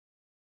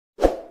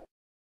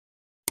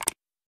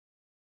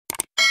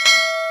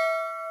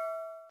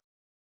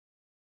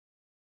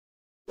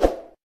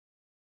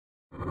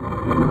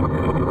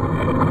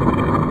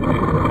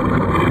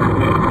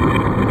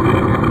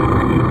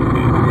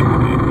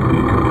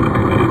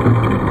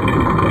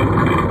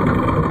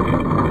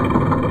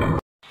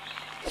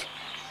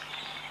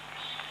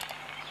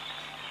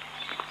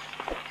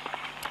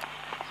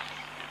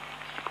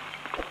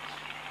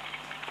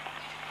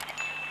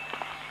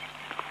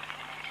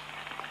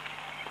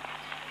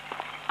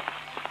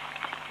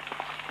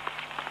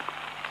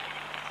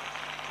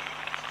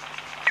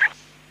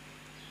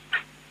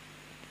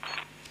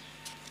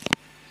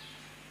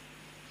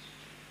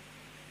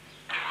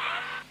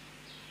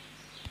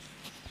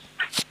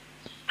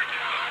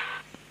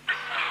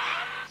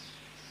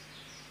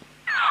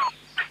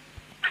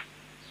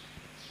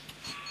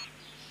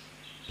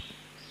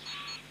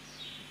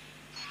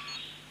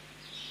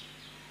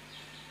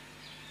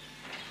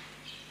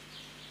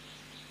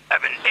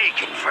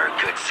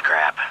Good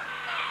scrap.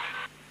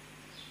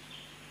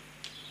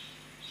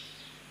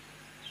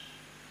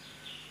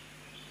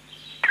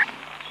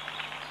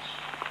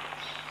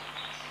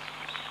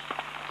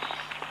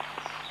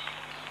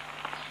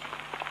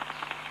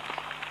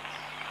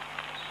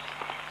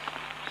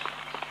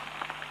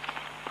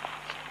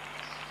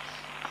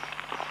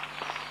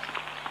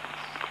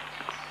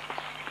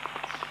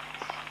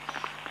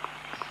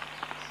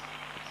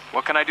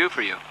 What can I do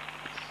for you?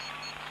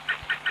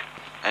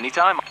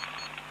 Anytime.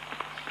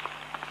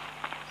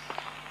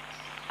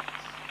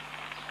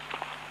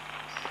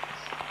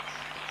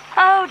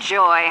 Oh,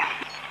 joy.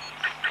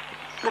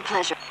 The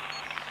pleasure.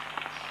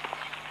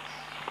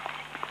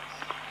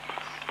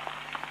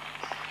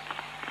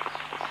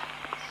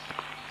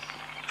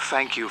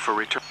 Thank you for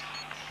returning.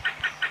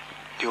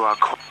 You are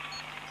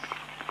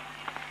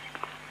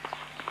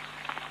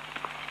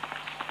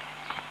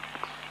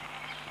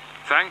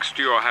Thanks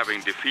to your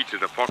having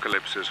defeated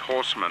Apocalypse's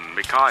horseman,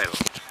 Mikhail,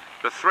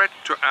 the threat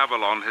to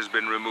Avalon has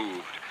been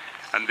removed,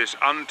 and this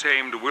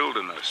untamed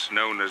wilderness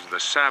known as the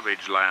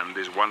Savage Land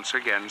is once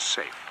again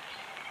safe.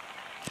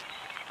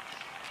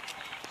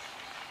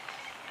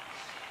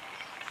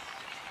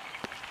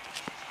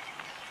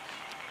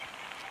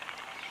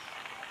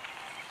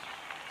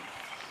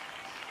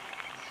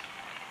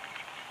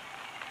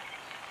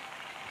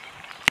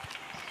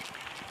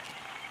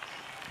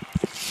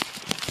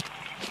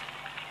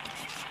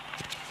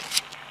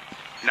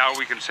 Now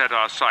we can set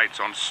our sights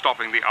on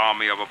stopping the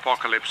army of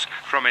Apocalypse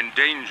from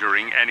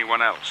endangering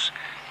anyone else.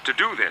 To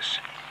do this,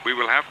 we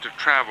will have to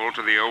travel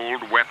to the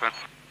old weapon.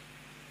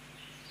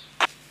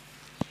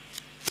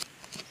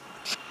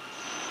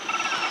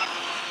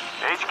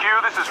 HQ,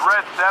 this is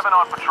Red 7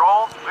 on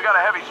patrol. We got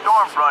a heavy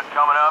storm front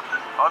coming up.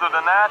 Other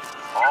than that,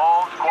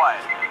 all's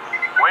quiet.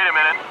 Wait a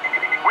minute.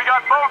 We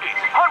got bogeys,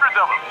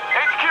 hundreds of them.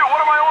 HQ, what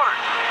are my orders?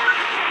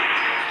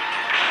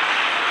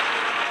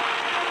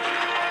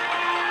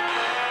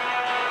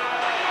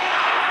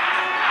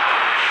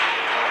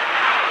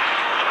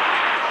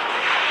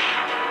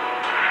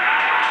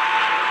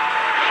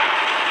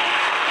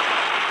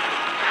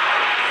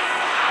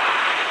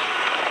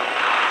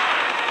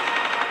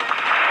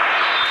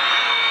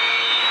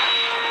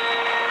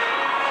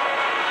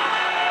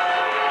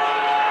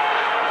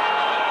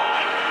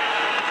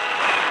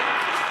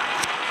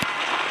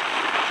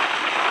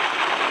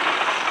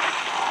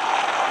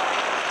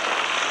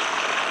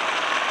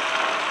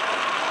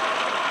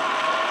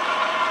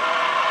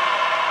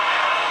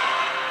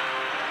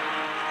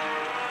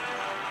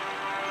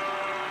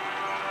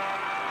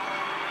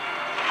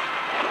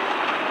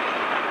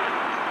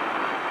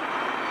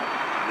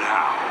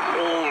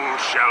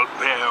 Shall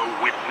bear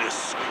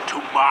witness to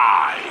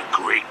my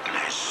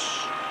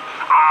greatness.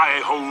 I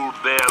hold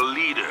their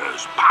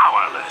leaders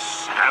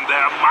powerless, and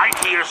their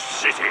mightiest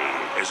city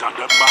is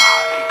under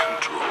my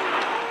control.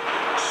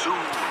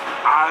 Soon,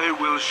 I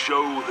will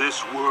show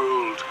this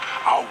world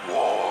a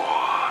war,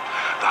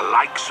 the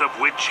likes of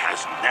which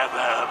has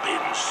never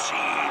been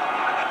seen.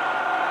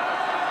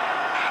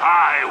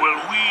 I will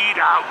weed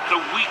out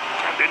the weak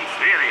and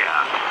inferior,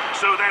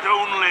 so that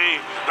only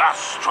the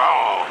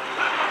strong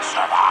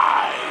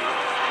survive.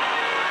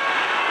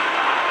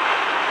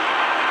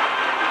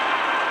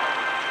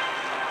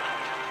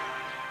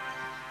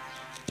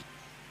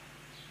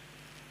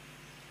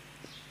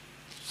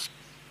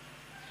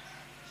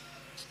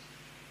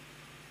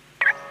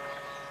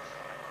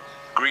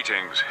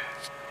 Greetings.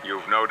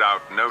 You've no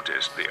doubt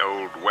noticed the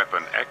old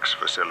Weapon X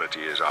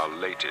facility is our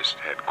latest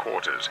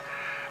headquarters.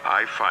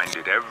 I find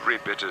it every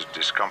bit as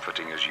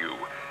discomforting as you,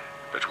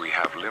 but we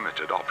have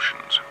limited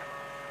options.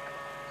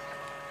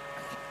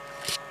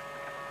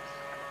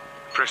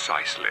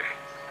 Precisely.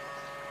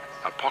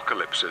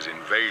 Apocalypse's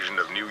invasion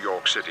of New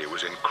York City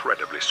was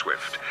incredibly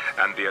swift,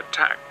 and the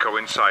attack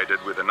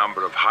coincided with a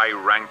number of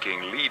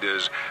high-ranking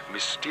leaders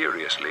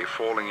mysteriously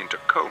falling into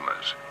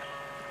comas.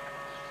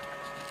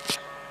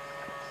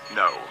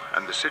 No,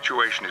 and the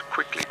situation is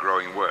quickly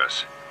growing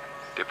worse.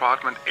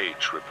 Department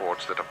H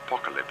reports that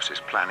Apocalypse is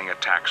planning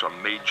attacks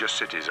on major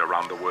cities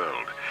around the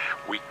world.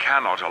 We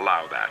cannot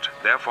allow that.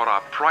 Therefore,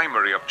 our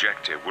primary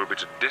objective will be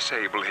to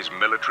disable his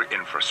military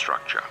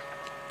infrastructure.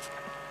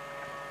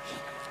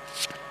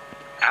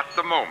 At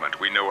the moment,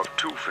 we know of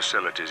two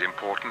facilities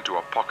important to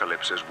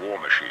Apocalypse's war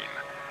machine: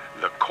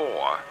 the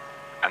Core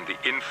and the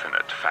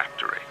Infinite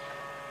Factory.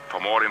 For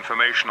more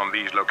information on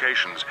these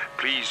locations,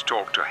 please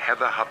talk to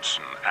Heather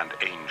Hudson and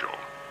Angel.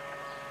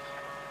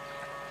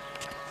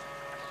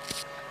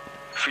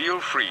 Feel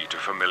free to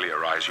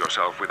familiarize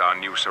yourself with our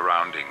new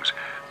surroundings,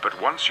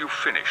 but once you've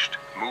finished,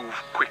 move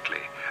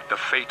quickly. The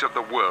fate of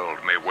the world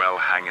may well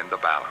hang in the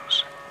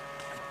balance.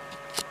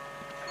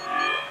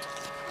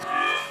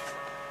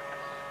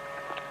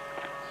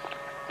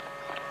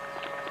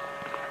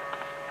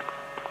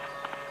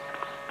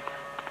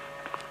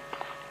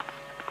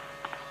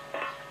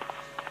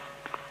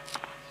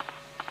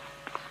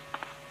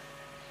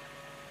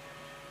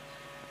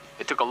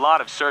 It took a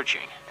lot of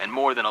searching, and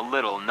more than a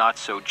little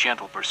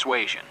not-so-gentle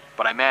persuasion,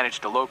 but I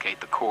managed to locate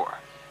the core.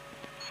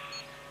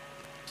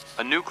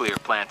 A nuclear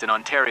plant in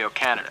Ontario,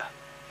 Canada.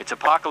 It's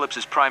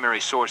Apocalypse's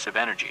primary source of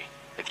energy.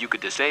 If you could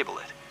disable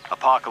it,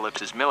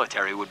 Apocalypse's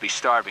military would be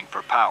starving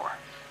for power.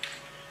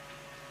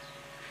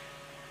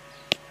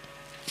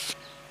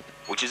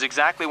 Which is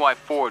exactly why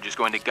Forge is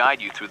going to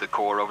guide you through the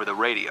core over the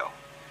radio.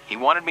 He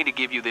wanted me to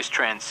give you this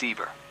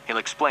transceiver. He'll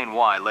explain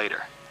why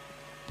later.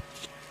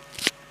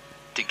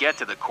 To get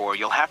to the core,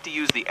 you'll have to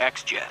use the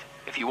X-Jet.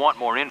 If you want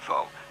more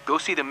info, go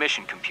see the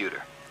mission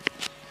computer.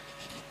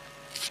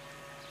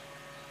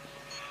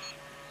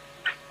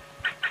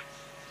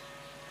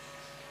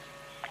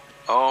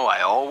 Oh,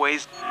 I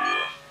always...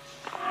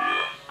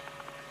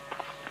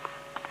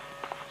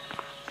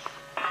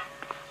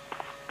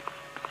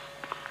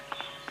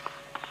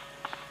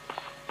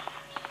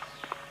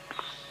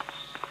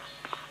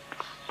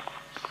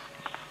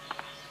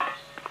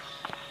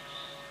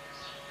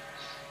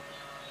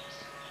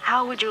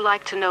 How would you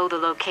like to know the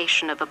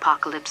location of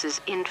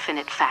Apocalypse's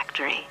infinite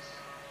factory?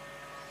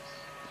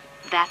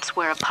 That's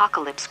where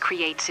Apocalypse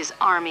creates his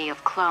army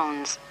of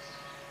clones.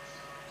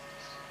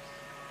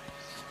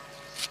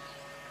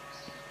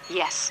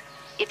 Yes,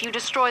 if you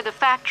destroy the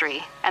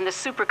factory and the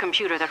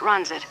supercomputer that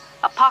runs it,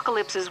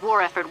 Apocalypse's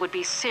war effort would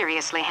be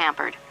seriously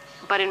hampered.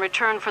 But in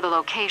return for the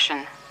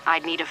location,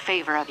 I'd need a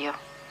favor of you.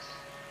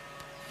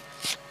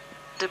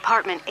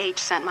 Department H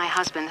sent my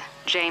husband,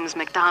 James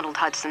MacDonald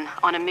Hudson,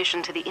 on a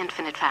mission to the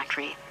Infinite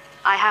Factory.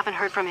 I haven't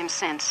heard from him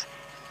since.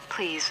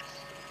 Please,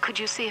 could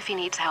you see if he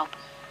needs help?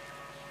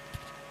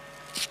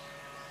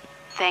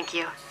 Thank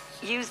you.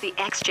 Use the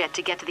X-Jet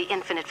to get to the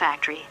Infinite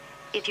Factory.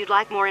 If you'd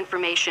like more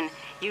information,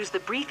 use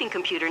the briefing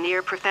computer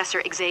near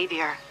Professor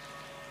Xavier.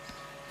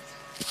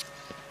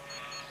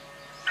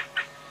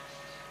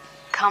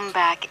 Come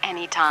back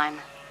anytime.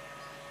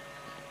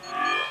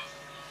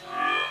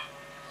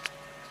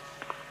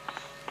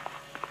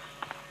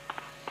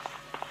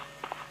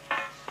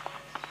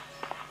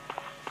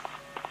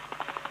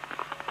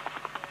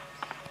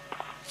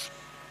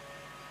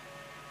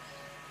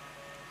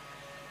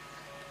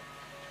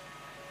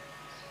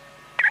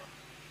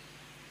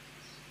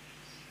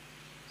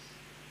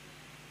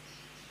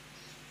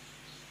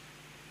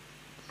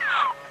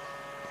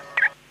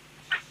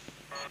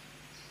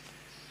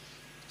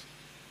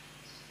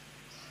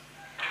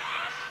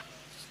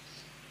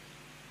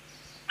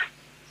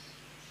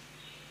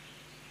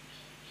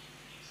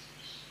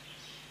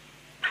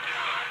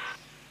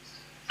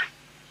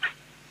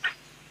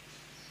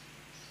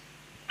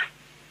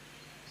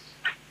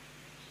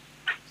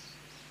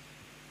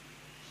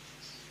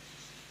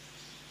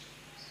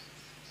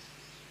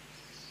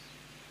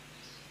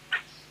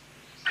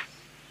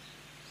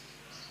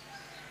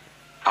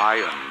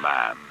 Iron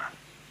Man.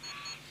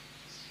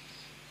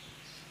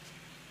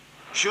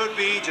 Should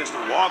be just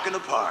a walk in the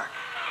park.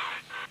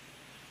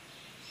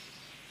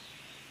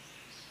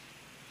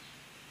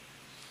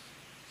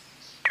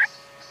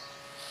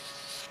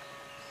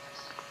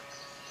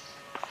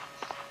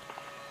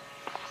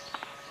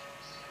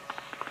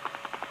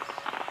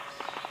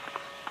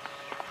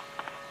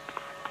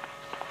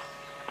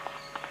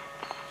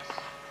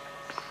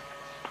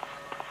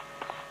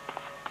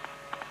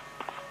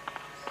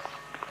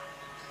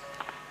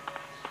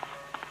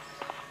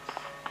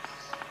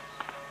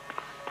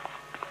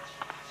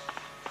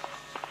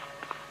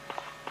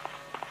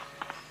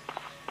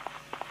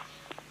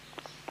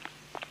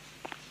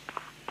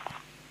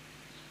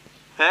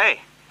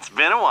 Hey, it's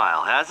been a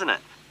while, hasn't it?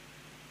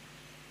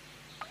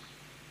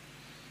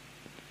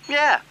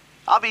 Yeah,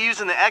 I'll be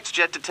using the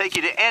X-Jet to take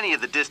you to any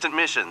of the distant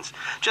missions.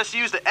 Just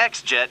use the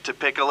X-Jet to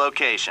pick a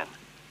location.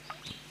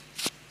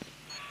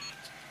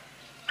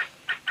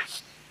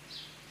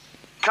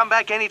 Come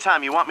back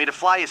anytime you want me to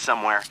fly you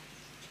somewhere.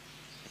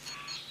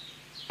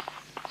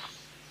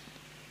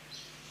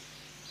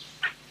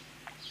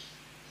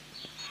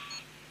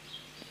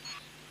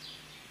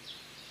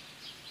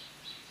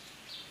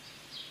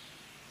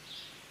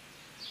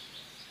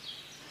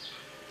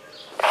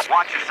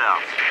 Watch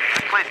yourselves.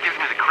 This place gives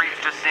me the creeps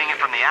just seeing it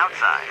from the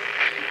outside.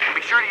 And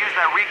be sure to use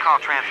that recall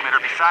transmitter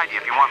beside you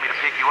if you want me to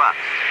pick you up.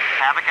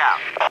 Havoc out.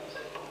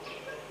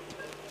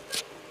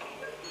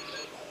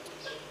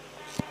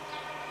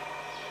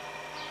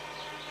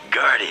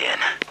 Guardian,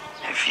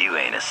 if you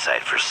ain't a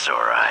sight for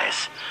sore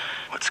eyes,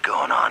 what's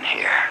going on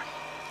here?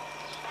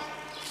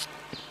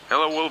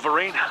 Hello,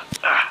 Wolverine.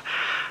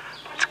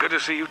 It's good to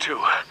see you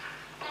too.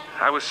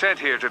 I was sent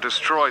here to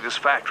destroy this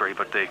factory,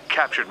 but they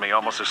captured me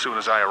almost as soon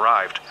as I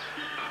arrived.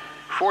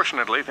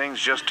 Fortunately, things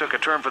just took a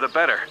turn for the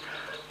better.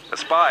 A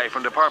spy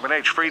from Department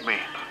H freed me.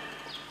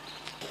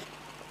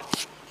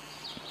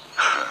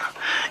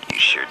 You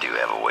sure do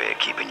have a way of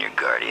keeping your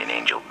guardian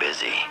angel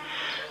busy.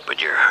 But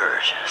you're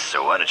hurt,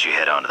 so why don't you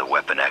head on to the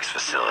Weapon X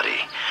facility?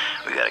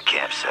 We got a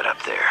camp set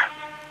up there.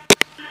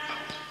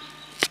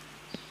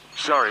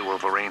 Sorry,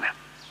 Wolverine.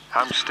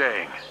 I'm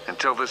staying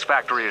until this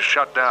factory is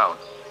shut down.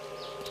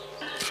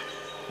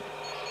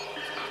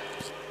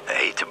 I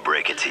hate to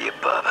break it to you,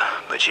 bub,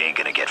 but you ain't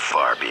gonna get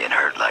far being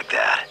hurt like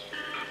that.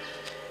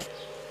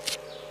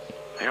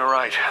 You're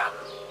right.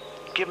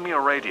 Give me a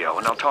radio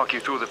and I'll talk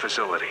you through the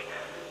facility.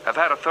 I've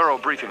had a thorough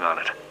briefing on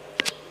it.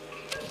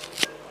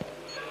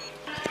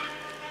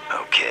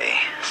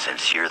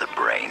 Since you're the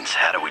brains,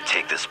 how do we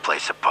take this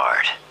place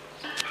apart?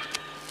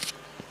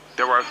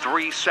 There are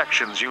 3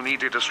 sections you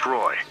need to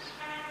destroy.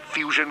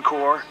 Fusion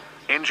core,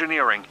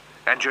 engineering,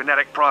 and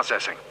genetic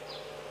processing.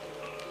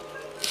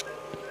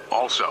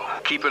 Also,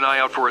 keep an eye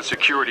out for a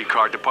security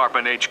card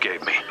Department H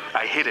gave me.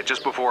 I hid it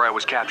just before I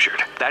was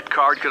captured. That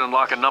card can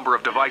unlock a number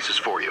of devices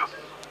for you.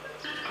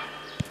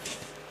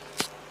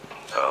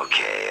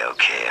 Okay,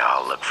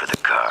 I'll look for the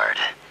card.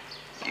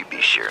 You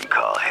be sure and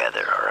call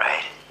Heather,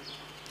 alright?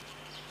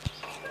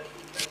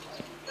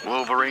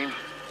 Wolverine,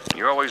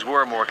 you always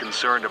were more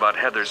concerned about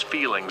Heather's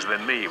feelings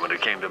than me when it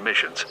came to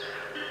missions.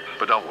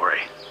 But don't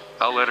worry,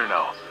 I'll let her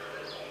know.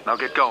 Now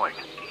get going.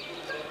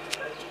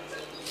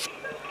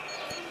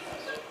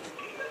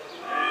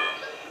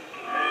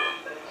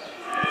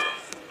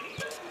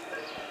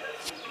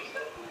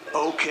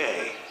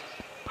 Okay.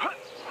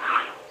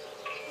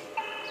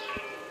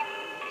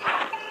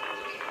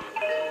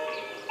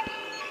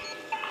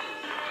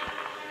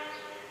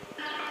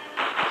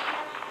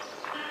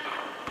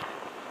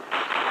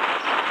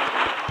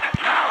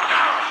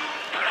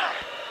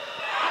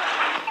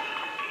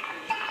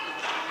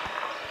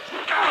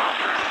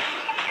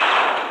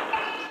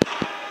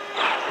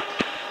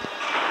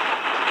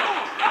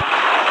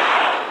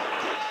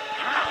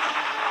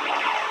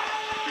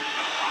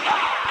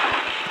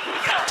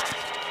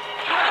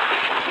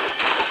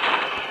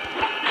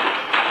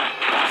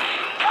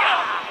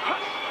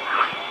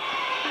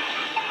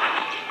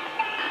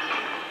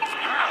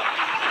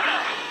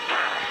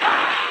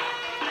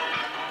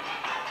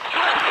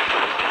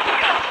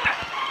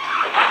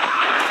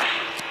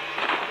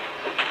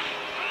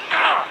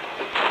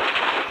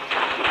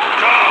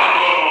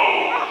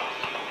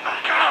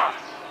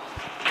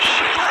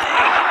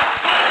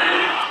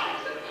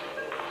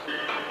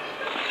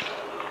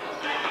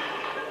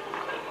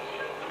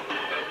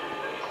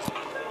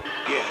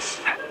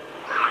 Yes.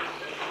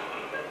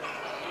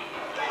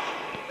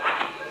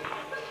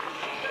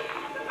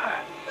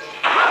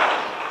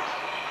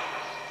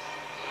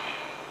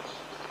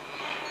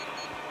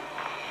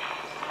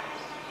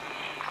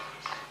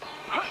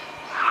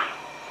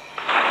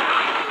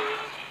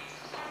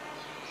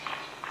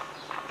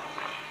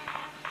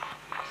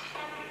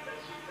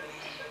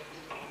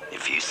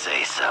 If you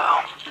say so.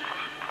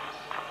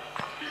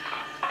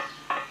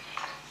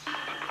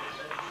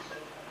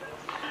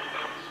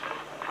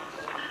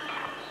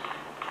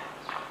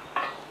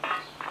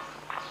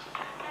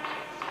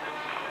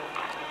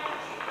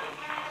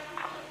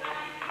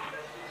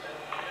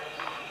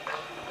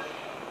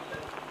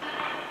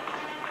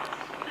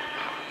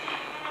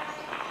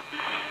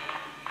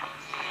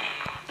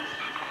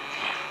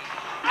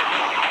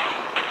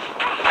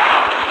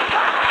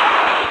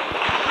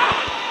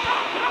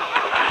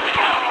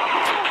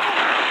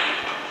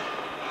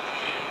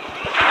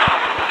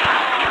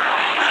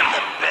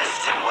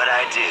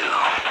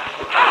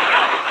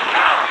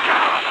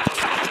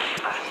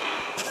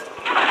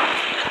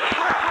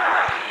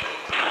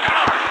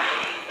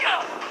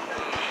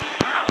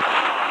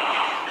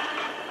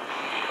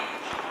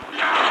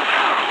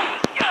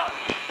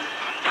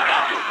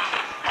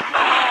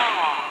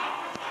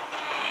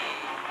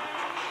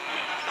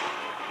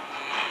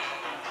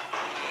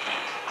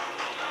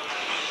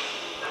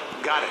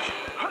 Got it.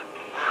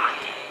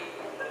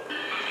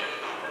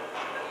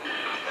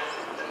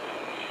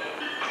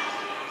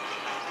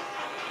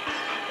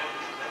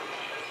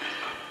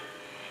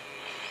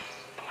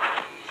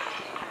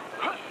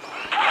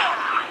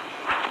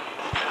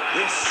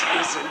 This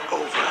isn't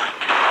over.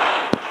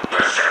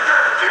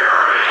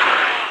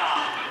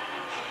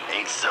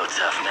 Ain't so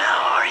tough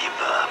now, are you,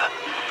 bub?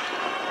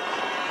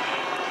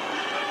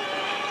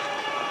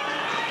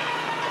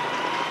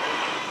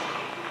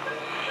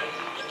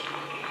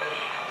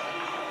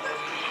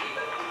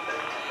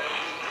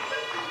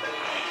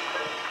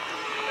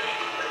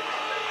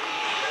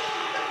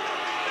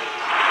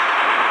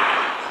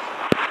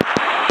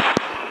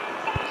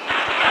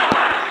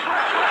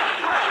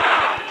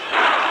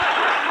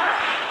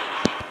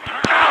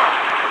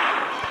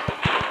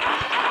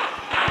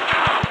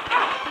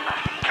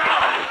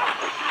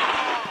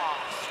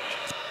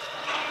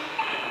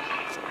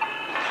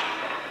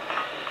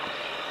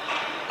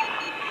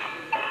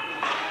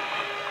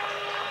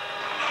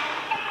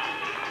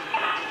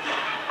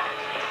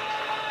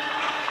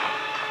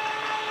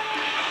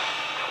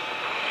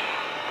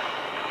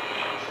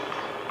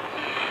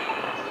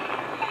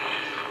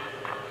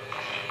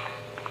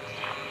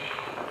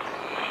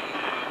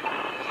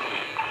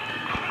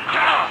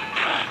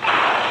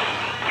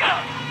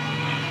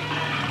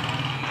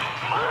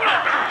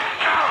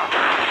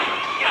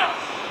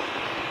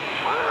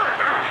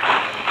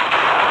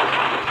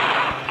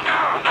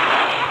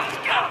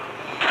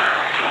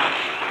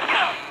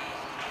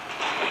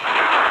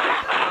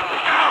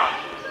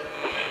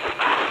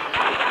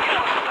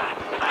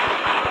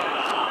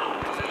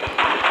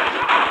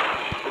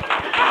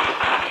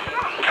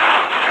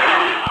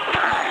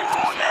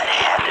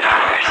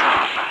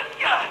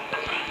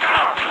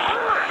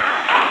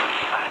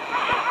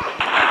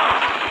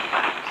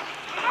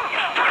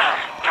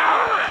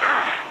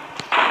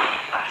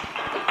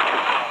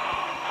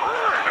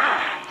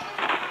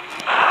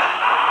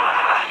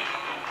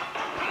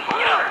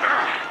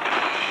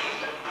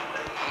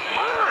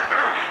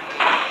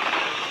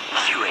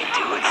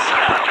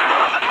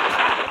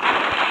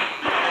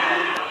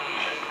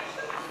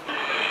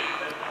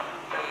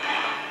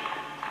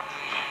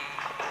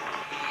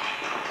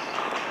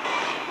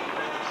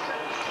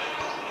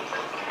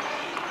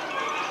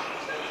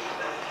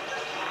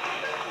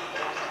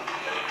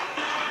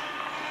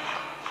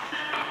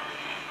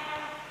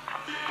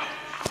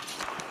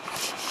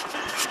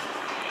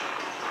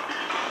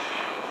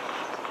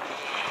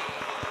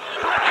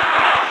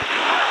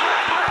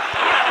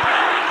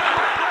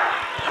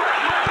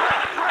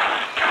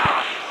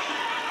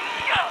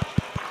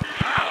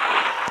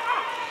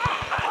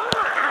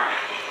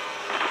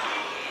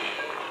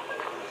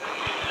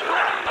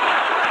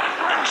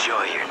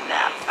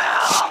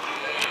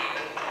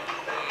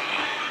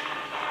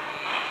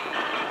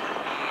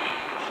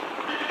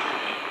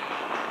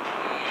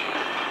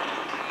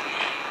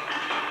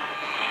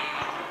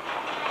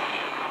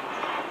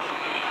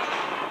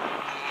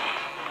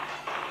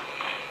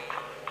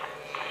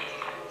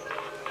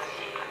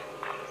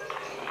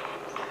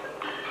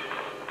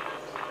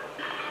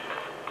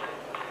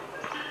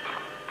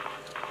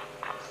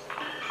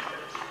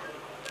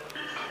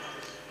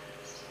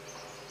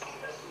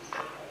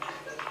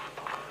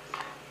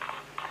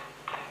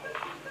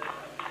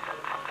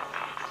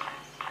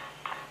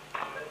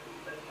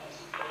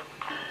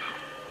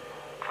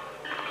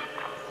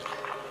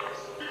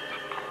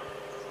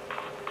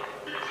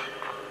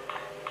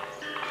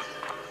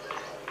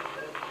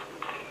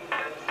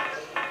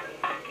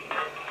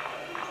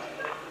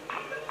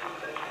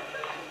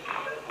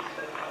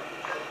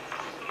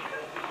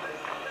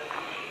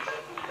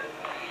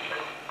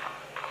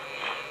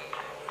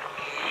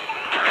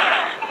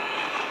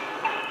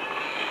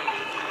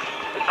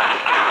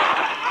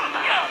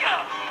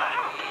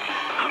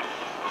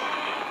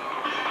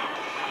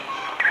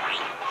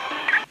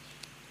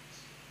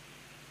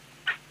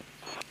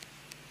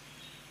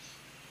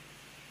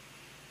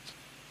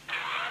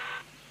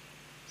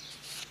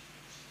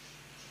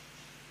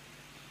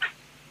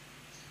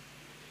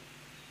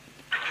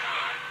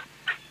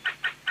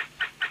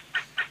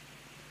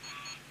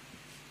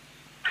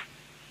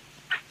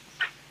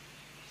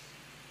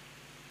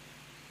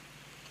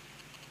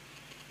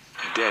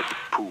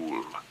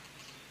 Deadpool.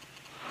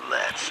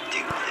 Let's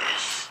do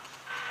this.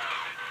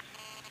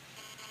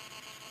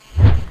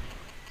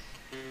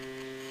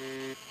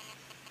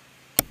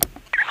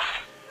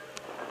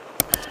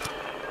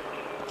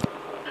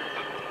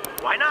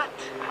 Why not?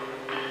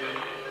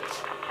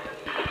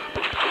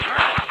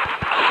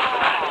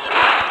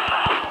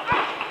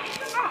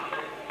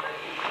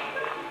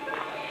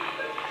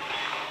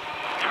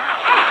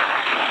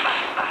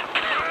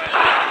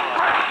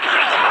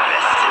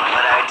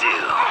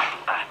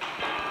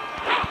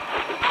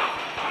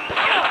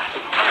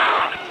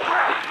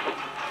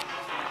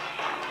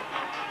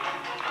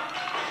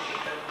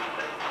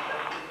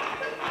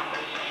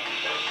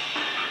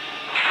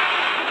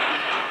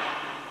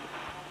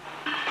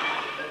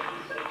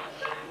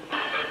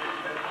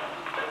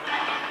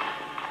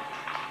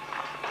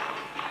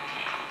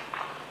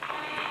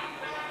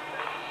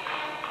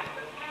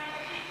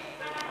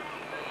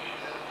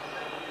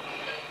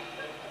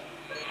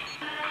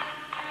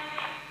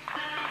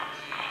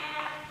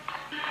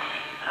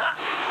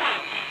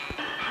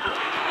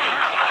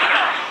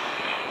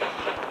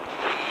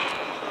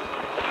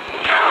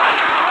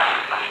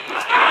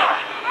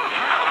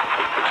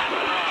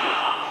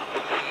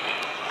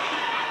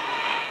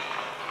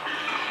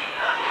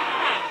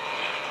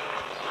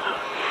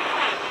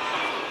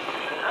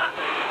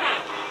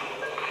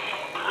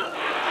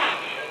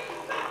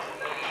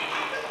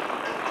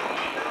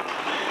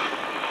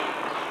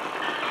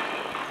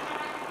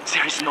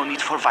 There is no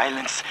need for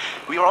violence.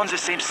 We are on the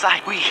same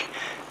side.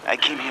 I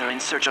came here in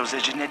search of the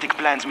genetic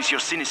plans Monsieur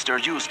Sinister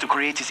used to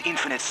create his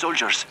infinite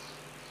soldiers.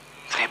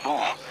 Très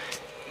bon.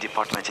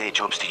 Department H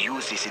hopes to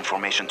use this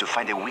information to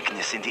find a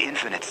weakness in the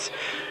infinites.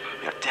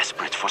 We are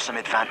desperate for some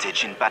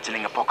advantage in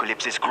battling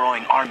Apocalypse's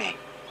growing army.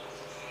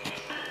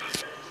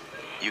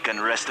 You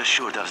can rest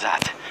assured of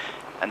that.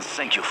 And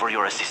thank you for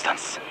your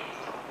assistance.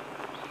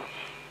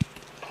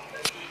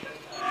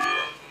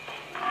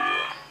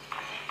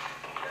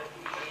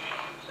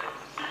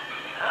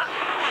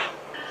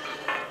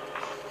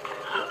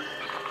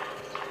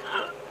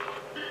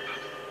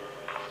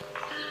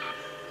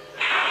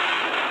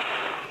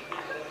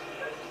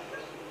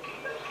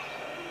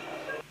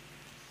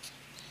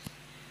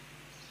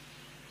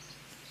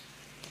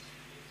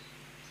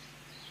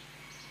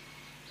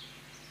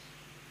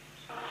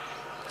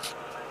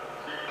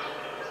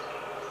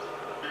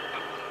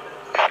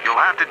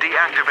 You'll have to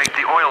deactivate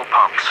the oil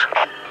pumps.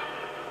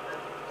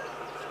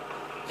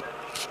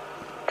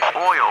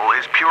 Oil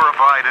is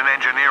purified in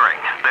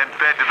engineering, then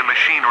fed to the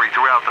machinery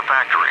throughout the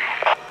factory.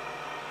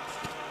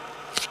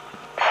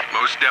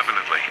 Most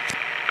definitely.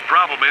 The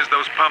problem is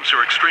those pumps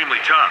are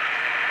extremely tough.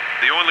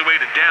 The only way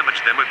to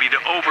damage them would be to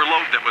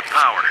overload them with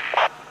power.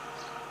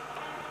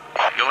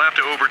 You'll have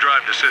to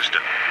overdrive the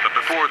system, but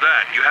before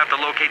that, you have to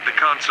locate the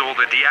console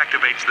that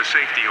deactivates the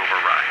safety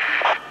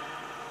override.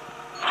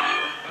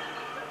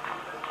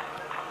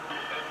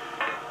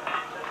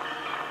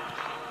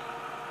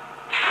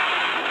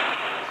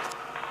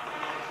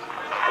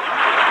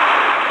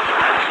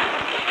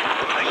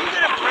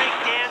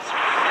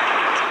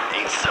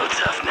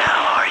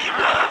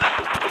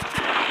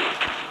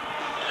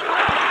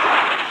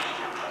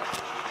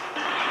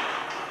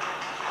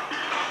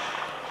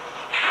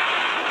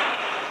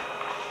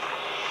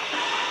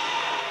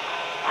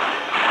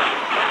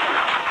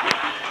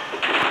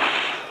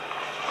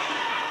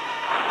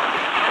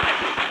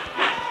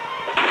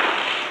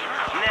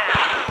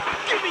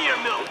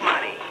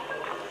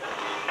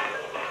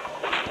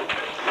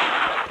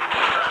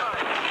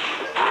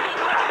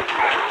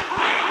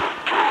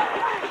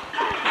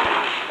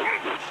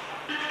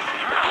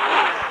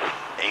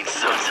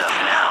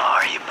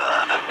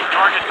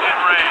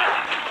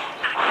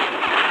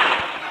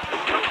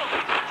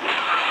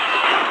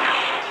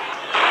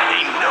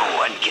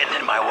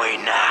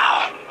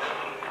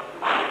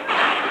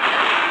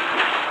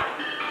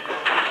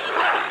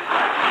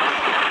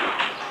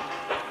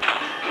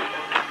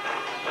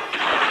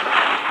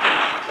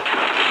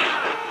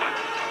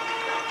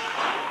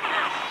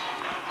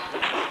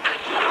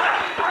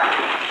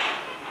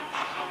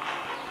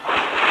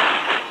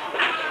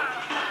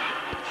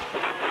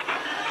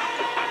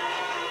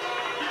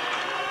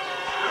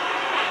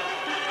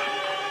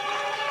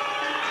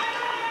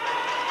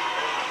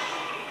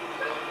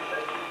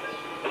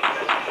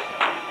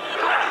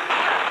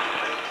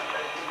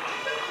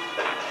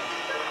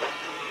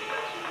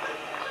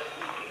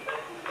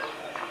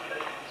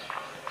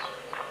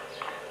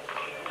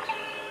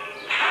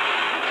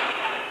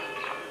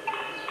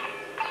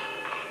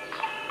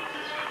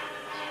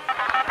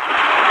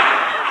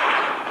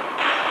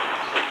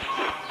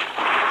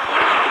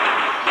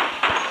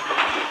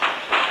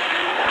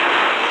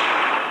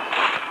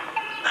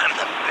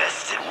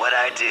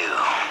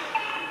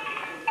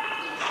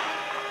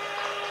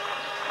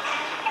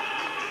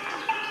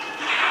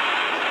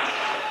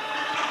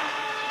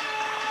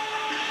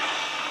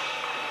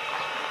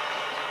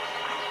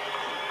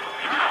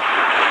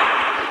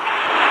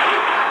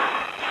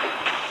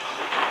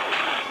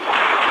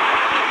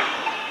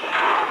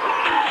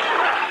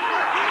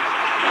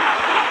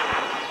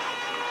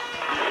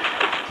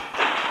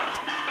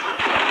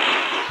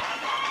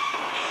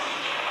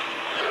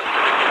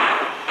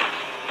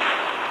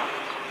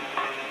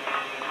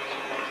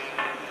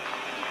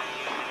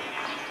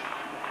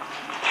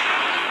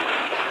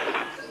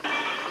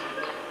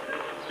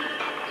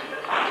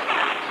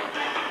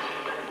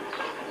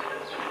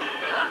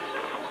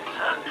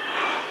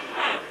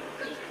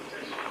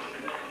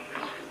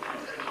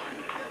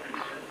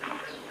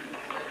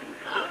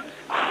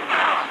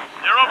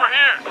 over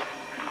here.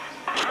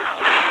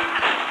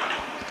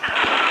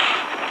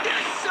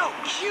 They're so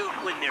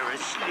cute when they're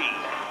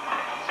asleep.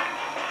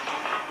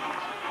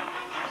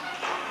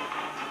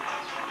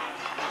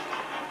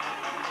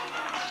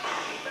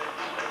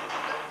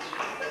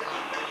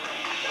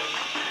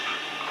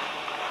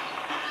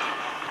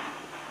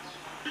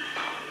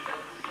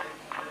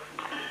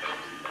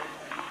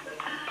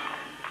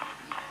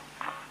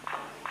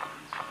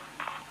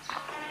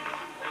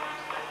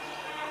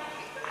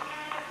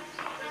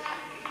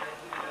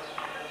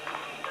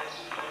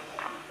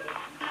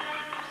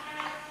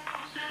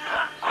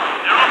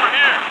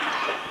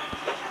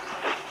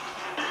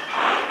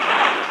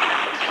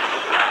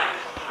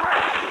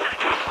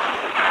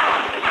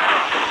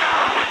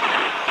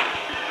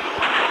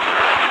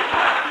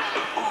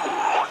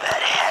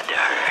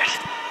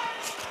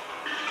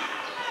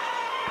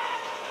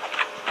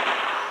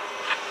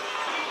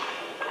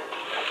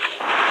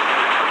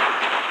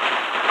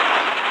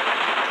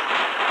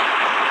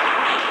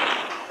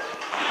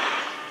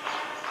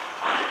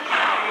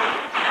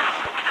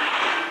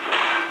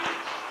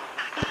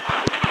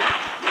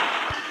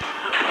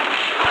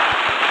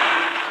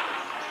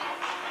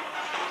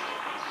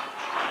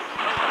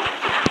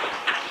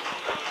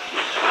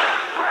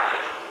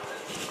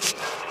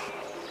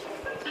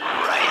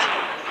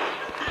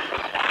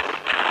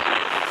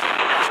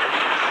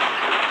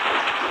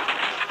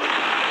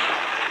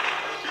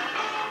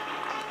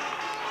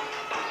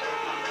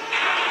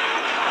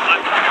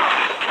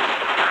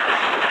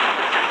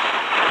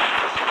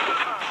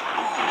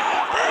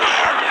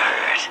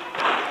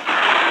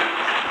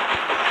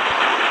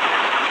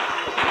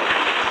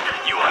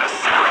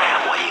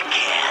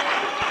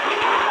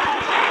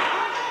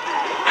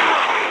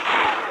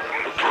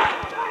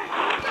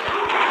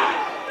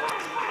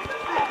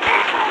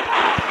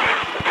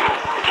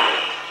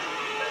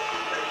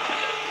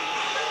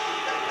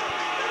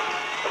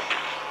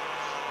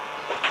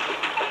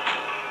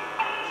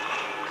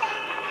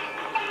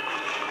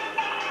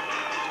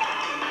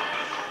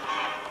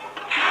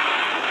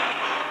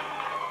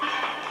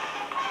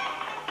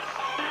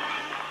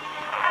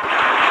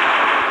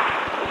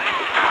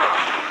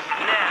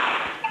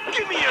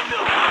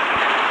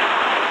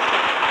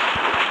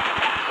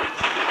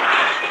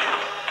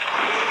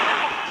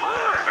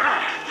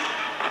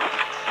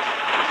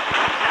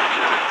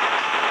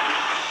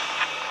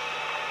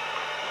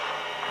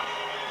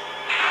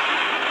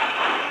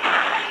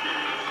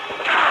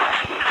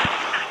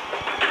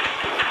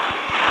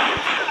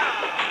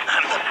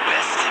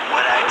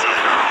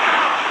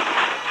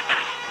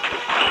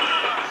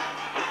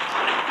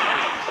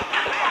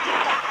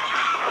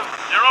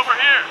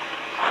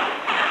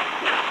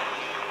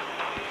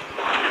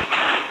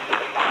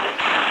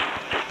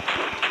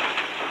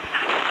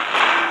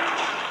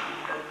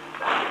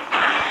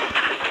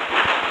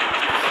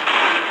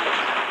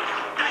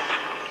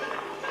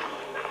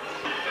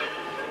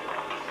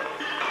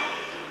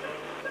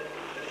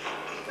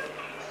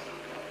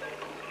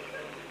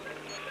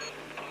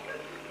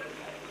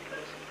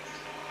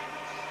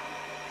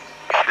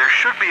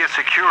 should be a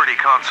security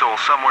console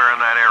somewhere in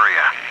that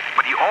area,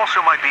 but you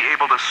also might be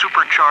able to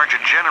supercharge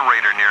a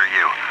generator near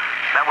you.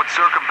 That would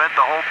circumvent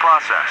the whole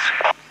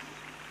process.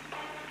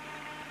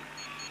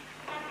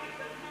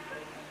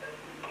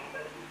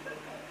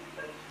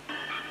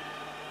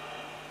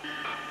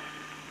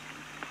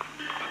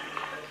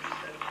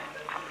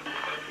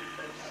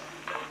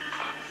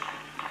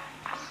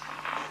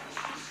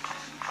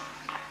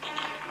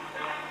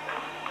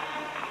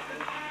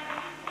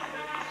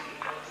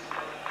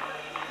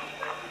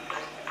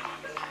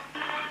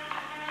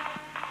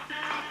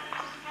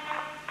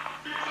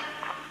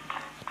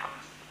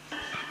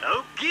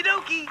 Okie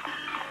dokie.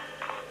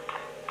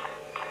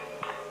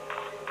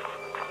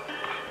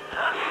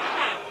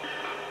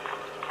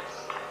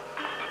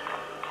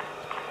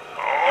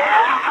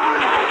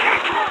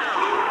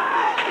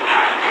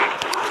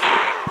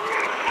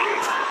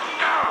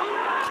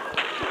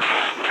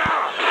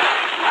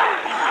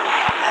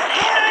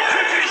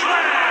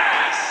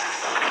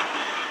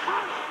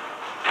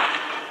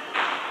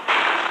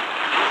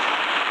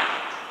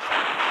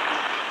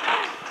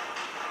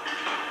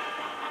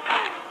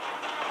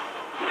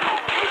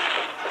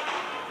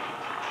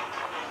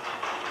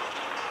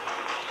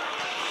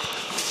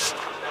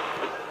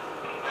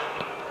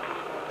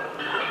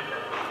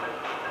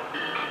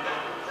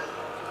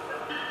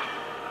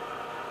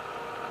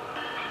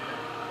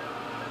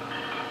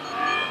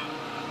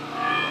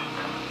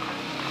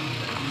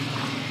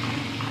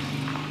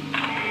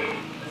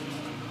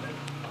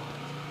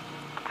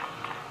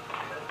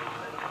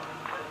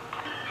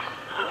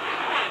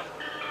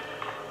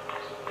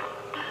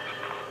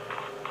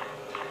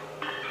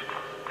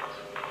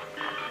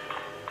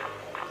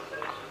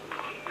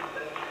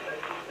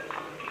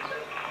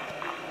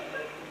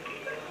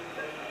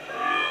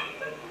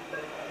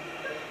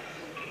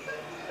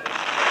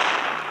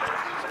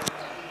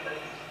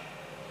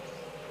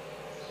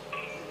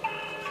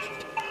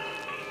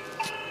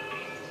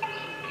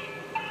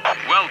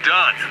 Well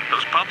done.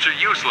 Those pumps are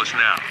useless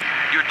now.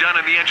 You're done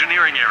in the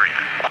engineering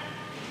area.